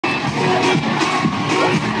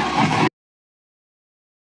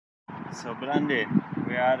So Brandy,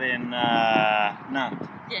 we are in Nantes.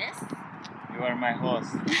 Yes. You are my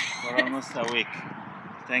host for almost a week.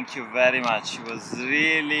 Thank you very much. It was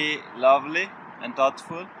really lovely and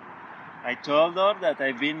thoughtful. I told her that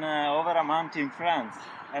I've been over a month in France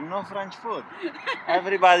and no French food.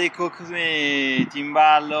 Everybody cooked me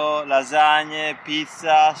timballo, lasagne,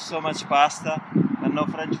 pizza, so much pasta, and no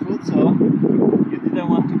French food, so you didn't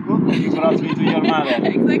want to cook and you brought me to your mother.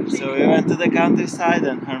 Exactly. So we went to the countryside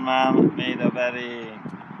and her mom made a very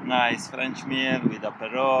nice French meal with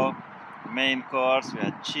apéro, main course, we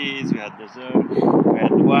had cheese, we had dessert, we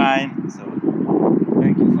had wine. So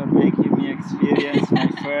thank you for making me experience my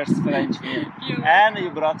first French meal. And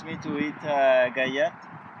you brought me to eat galette.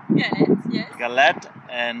 Galette, yes. Galette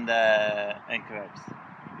and crepes.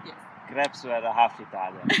 Yes. Crepes were half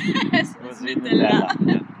Italian. Yes, It was with with Nutella. Nutella.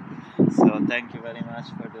 Yeah. So thank you very much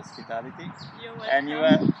for the hospitality. You're welcome. And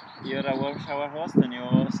you're a warm shower host, and you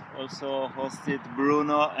also hosted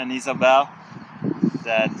Bruno and Isabel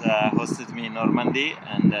that hosted me in Normandy,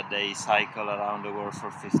 and that they cycle around the world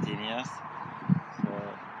for 15 years. So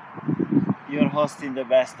you're hosting the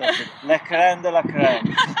best of the la crème de la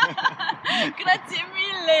crème. Grazie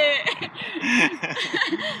mille.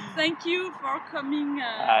 Thank you for coming in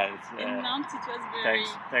Nantes. It was very...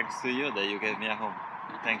 Thanks to you that you gave me a home.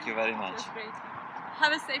 Thank you very much. It was great.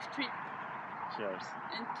 Have a safe trip. Cheers.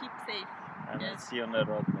 And keep safe. And Yes. I'll see you on the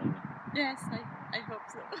road maybe. Yes, I hope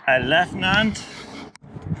so. I left Nantes,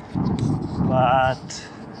 but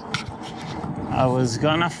I was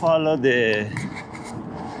gonna follow the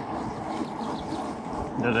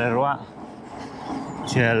Loire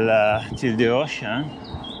till the ocean.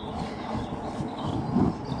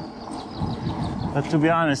 But to be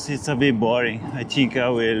honest, it's a bit boring. I think I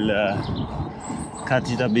will cut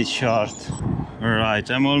it a bit short. Alright,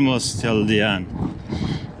 I'm almost till the end.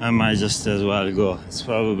 I might just as well go. It's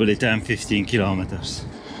probably 10-15 kilometers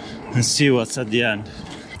and see what's at the end.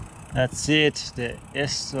 That's it, the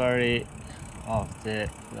estuary of the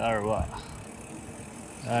Loire.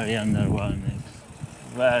 Very underwhelming.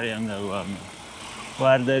 Very underwhelming.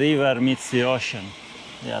 Where the river meets the ocean,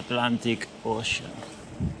 the Atlantic Ocean.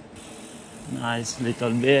 Nice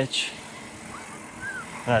little beach.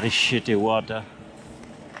 Very shitty water.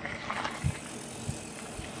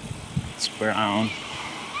 It's brown.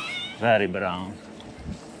 Very brown.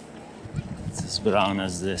 It's as brown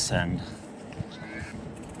as the sand.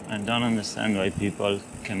 I don't understand why people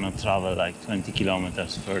cannot travel like 20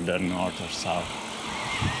 kilometers further north or south,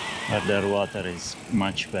 where their water is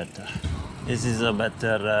much better. This is a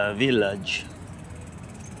better village.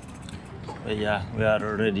 But yeah, we are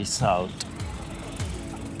already south.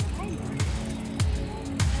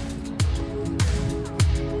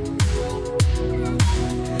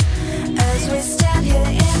 As we stand here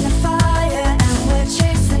in the fire, and we're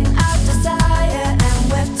chasing our desire,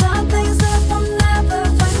 and we've done things that we'll never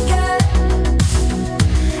forget.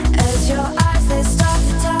 As your eyes they start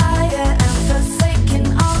to tire, and forsaking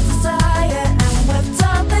all desire, and we've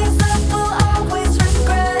done things that we'll always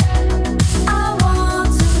regret. I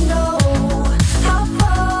want to know how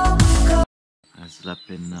far we'll go. I slept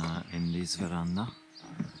in this veranda,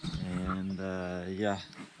 and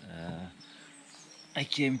I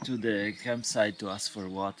came to the campsite to ask for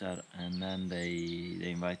water, and then they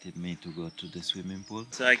invited me to go to the swimming pool.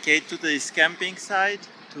 So I came to this camping site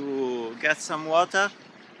to get some water,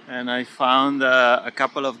 and I found a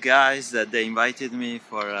couple of guys that they invited me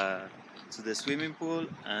for to the swimming pool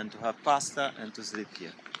and to have pasta and to sleep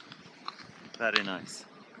here. Very nice.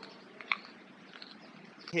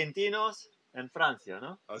 Argentinos en Francia,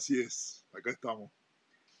 ¿no? Así es, acá estamos.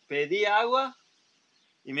 Pedí agua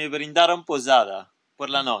y me brindaron posada por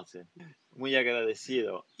la noche. Muy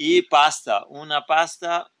agradecido. Y pasta, una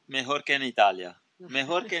pasta mejor que en Italia.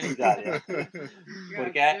 Mejor que en Italia.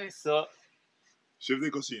 Porque Chef de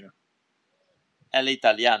cocina. él es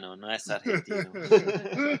italiano, no es argentino.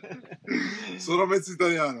 Solo mezzo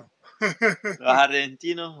italiano. Los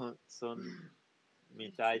argentinos son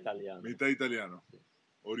mitad italianos. Mitad italiano.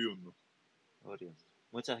 Oriundo.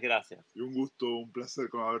 Muchas gracias. Y un gusto, un placer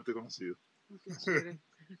haberte conocido.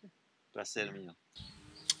 Placer mio.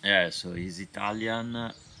 Yeah, so he's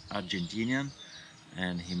Italian, Argentinian,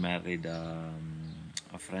 and he married a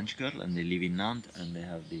French girl, and they live in Nantes, and they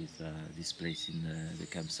have this place in the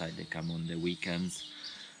campsite. They come on the weekends,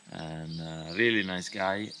 and really nice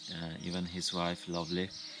guy. Even his wife, lovely,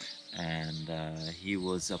 and he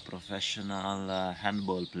was a professional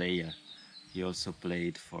handball player. He also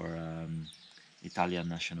played for Italian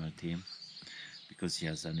national team because he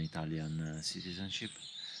has an Italian citizenship.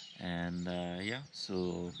 And yeah,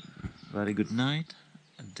 so very good night.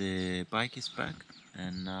 The bike is back,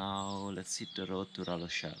 And now let's hit the road to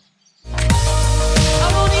Rochelle.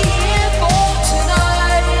 I'm only here for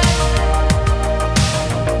tonight.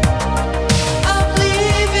 I'm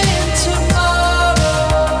leaving tomorrow.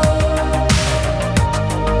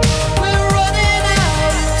 We're running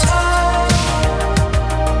out of time.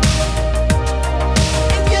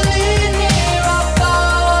 If you leave here, I'll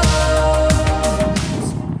follow.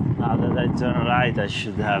 Now that I turn right, I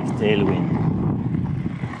should have tailwind.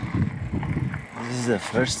 This is the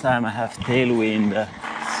first time I have tailwind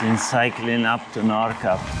since cycling up to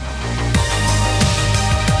Norcap.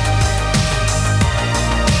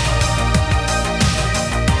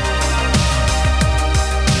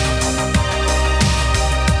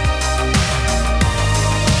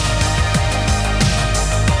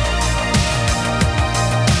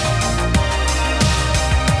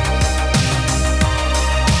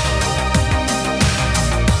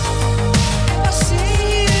 I'll see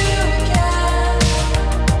you again.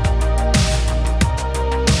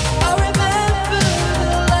 I remember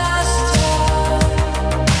the last time.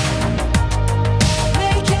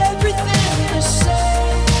 Make everything the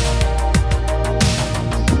same.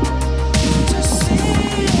 To see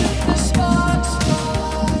if the sparks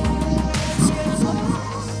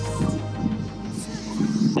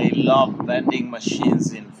They love vending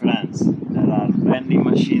machines in France. There are vending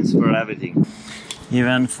machines for everything,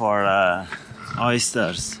 even for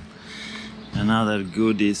oysters and other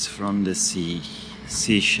goodies from the sea,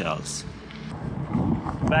 seashells.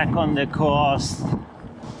 Back on the coast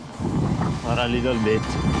for a little bit.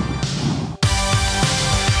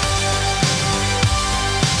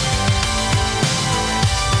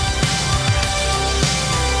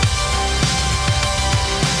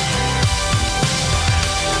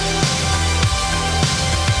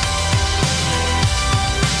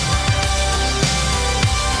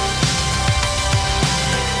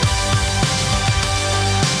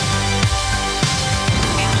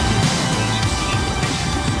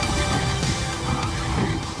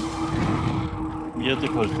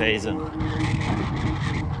 Beautiful pheasant.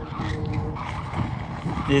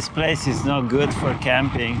 This place is not good for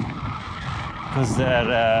camping because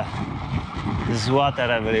there's water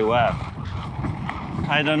everywhere.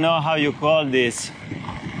 I don't know how you call this.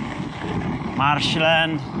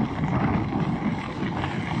 Marshland.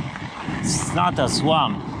 It's not a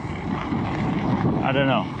swamp. I don't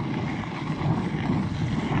know.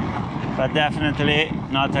 But definitely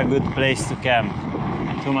not a good place to camp.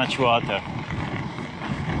 Too much water.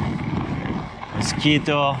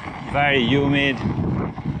 Mosquito, very humid.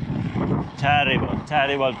 Terrible,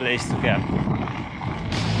 terrible place to camp.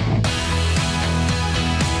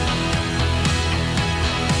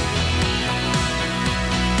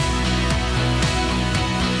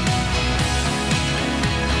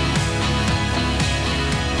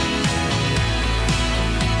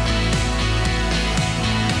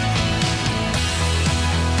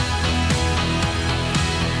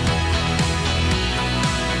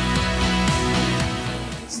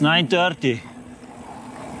 It's 9:30.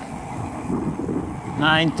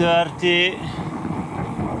 9:30.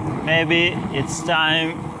 Maybe it's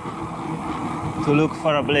time to look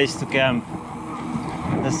for a place to camp.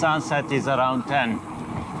 The sunset is around 10.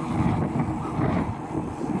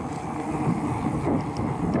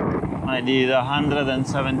 I did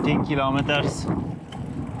 117 kilometers.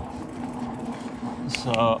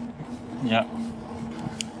 So, yeah,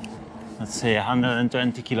 let's say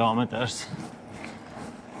 120 kilometers.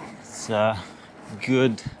 It's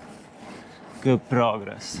good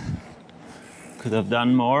progress. Could have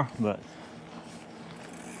done more, but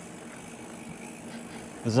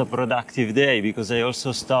it was a productive day because I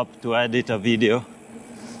also stopped to edit a video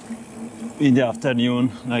in the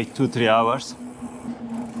afternoon, like 2-3 hours.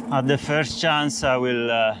 At the first chance, I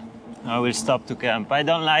will stop to camp. I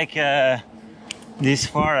don't like this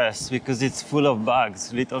forest because it's full of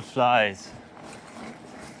bugs, little flies.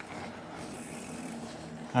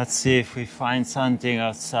 Let's see if we find something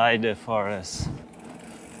outside the forest,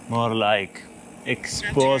 more like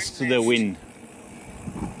exposed to the wind.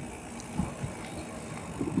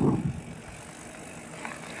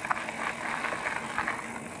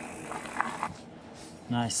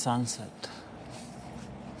 Nice sunset.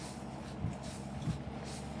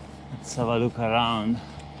 Let's have a look around,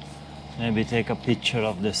 maybe take a picture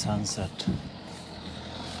of the sunset.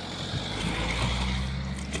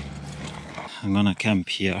 I'm gonna camp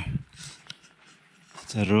here.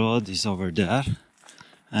 The road is over there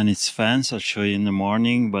and it's fenced. I'll show you in the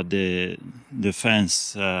morning, but the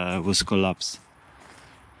fence was collapsed.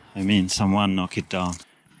 I mean, someone knocked it down.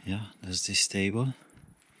 Yeah, there's this table.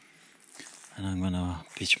 And I'm gonna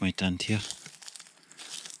pitch my tent here.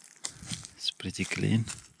 It's pretty clean.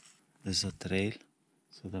 There's a trail,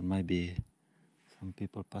 so there might be some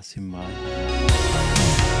people passing by.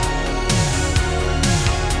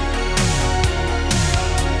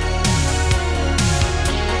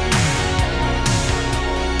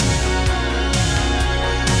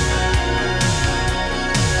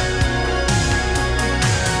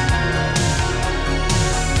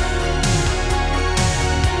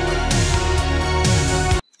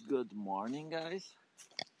 Good morning, guys.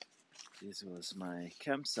 This was my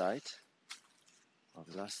campsite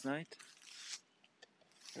of last night.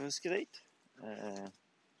 It was great. I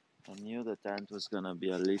knew the tent was gonna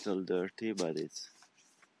be a little dirty, but it's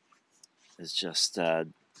just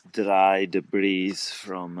dry debris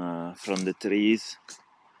from the trees,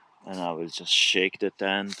 and I will just shake the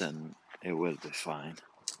tent and it will be fine.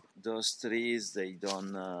 Those trees, they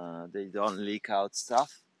don't leak out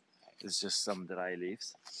stuff. It's just some dry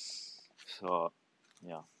leaves. So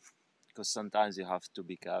yeah, because sometimes you have to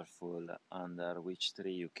be careful under which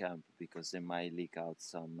tree you camp, because they might leak out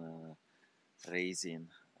some resin,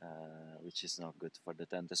 which is not good for the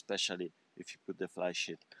tent, especially if you put the fly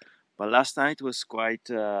sheet. But last night was quite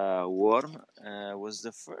warm. It was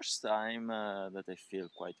the first time that I feel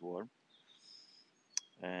quite warm,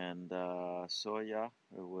 and so yeah,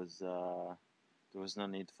 there was no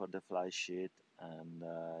need for the fly sheet. And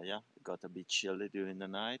yeah, it got a bit chilly during the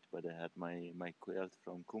night, but I had my quilt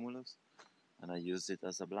from Cumulus and I used it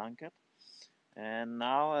as a blanket. And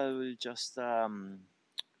now I will just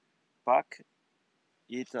pack,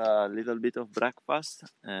 eat a little bit of breakfast,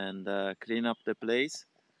 and clean up the place,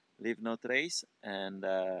 leave no trace, and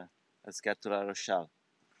let's get to La Rochelle.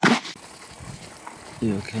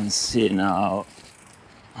 You can see now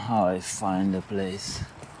how I find the place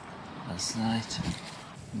last night.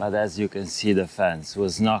 But as you can see, the fence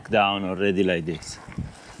was knocked down already like this.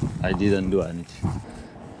 I didn't do anything.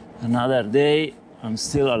 Another day, I'm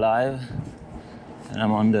still alive and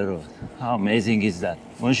I'm on the road. How amazing is that?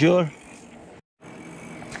 Bonjour.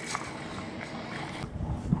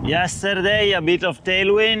 Yesterday, a bit of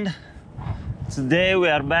tailwind. Today we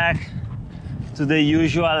are back to the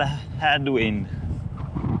usual headwind.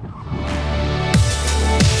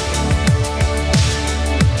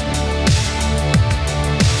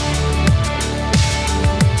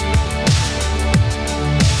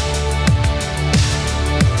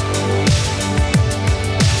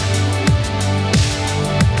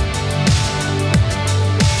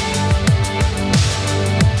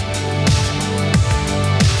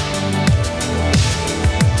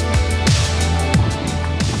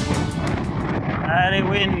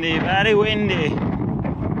 Very windy.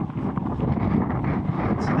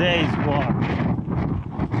 Today is warm.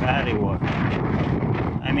 Very warm.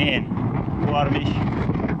 I mean, warmish.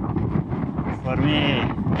 For me,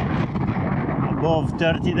 above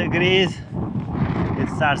 30 degrees, it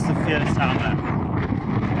starts to feel summer.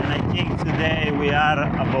 And I think today we are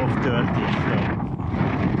above 30, so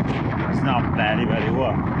it's not very, very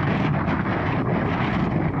warm.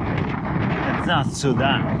 It's not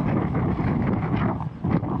Sudan.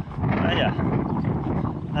 Yeah,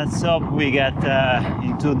 let's hope we get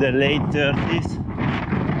into the late 30s,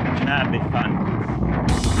 and that'll be fun.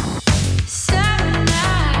 Summer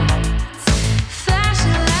nights,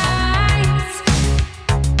 flashing lights.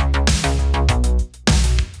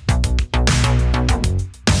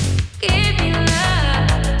 Give me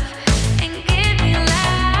love and give me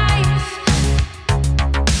life.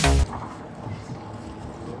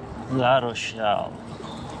 La Rochelle.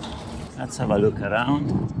 Let's have a look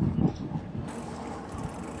around.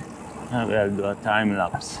 Maybe I'll do a time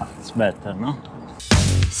lapse. It's better, no?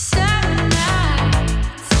 Summer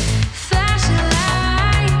nights, flashing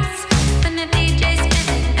lights. When the DJ's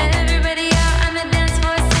spinning, everybody out on the dance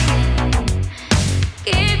floor singing.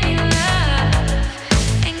 Give me love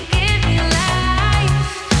and give me life.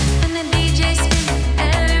 When the DJ's spinning,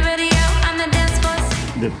 everybody out on the dance floor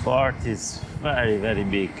singing. The port is very, very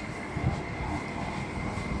big.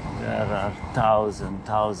 There are thousands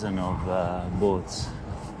of boats.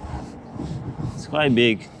 It's quite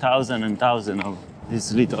big, thousands and thousands of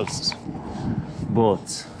these little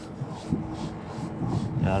boats.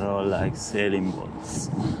 They are all like sailing boats,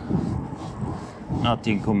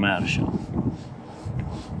 nothing commercial.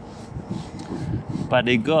 But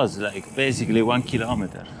it goes like basically 1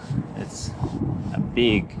 kilometer. It's a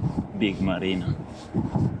big, big marina.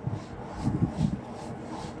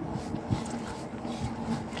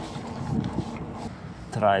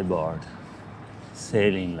 Triboard,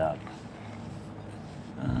 sailing lab.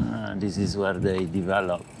 This is where they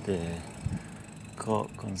developed the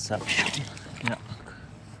co-conception. Yeah.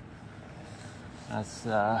 Let's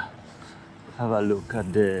have a look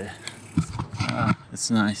at the It's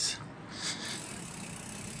nice.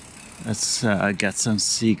 Let's get some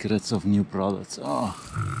secrets of new products. Oh,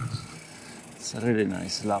 it's a really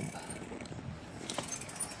nice lab.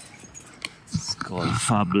 It's called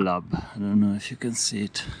Fab Lab. I don't know if you can see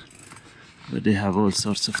it, but they have all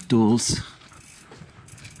sorts of tools.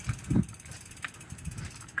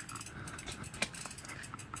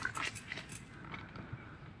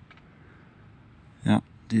 Yeah,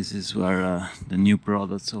 this is where the new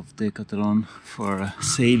products of Decathlon for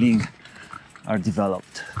sailing are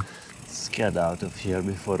developed. Let's get out of here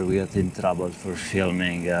before we get in trouble for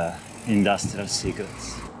filming industrial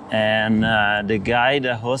secrets. And the guy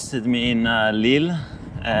that hosted me in Lille,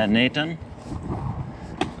 Nathan,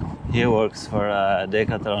 he works for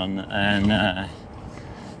Decathlon, and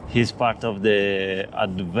he's part of the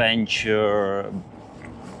adventure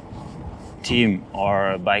team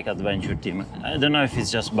or bike adventure team. I don't know if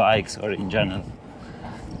it's just bikes or in general.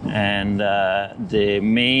 And the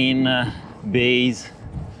main base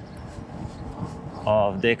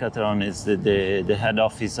of Decathlon is the head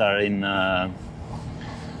office are in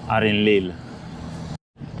Lille.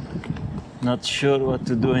 Not sure what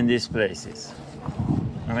to do in these places.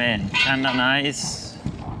 I mean, kinda nice,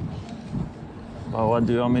 but what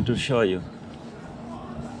do you want me to show you?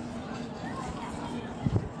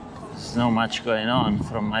 There's not much going on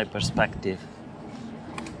from my perspective.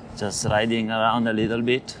 Just riding around a little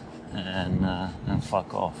bit and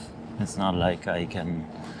fuck off. It's not like I can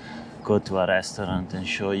go to a restaurant and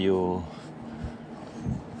show you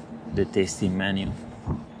the tasting menu.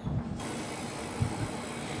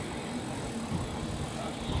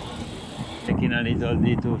 Taking a little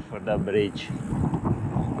detour for the bridge.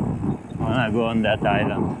 I wanna go on that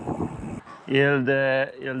island. Île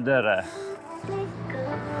de Ré.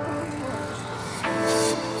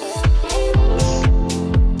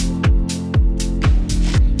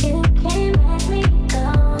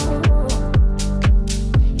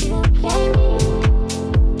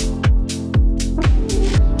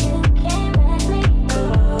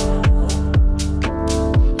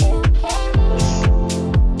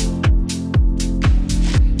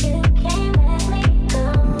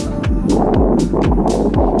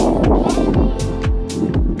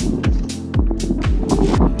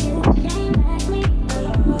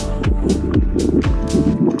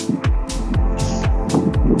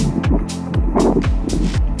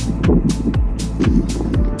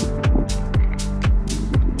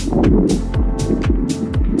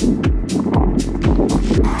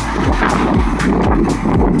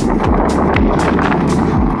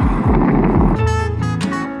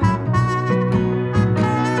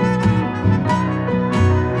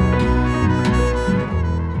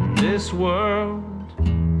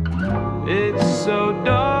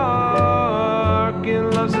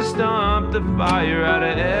 Fire out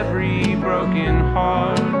of every broken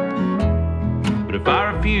heart. But if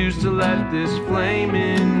I refuse to let this flame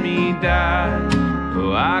in me die,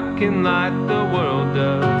 oh, I can light the world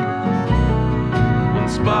up, one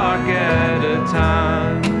spark at a time.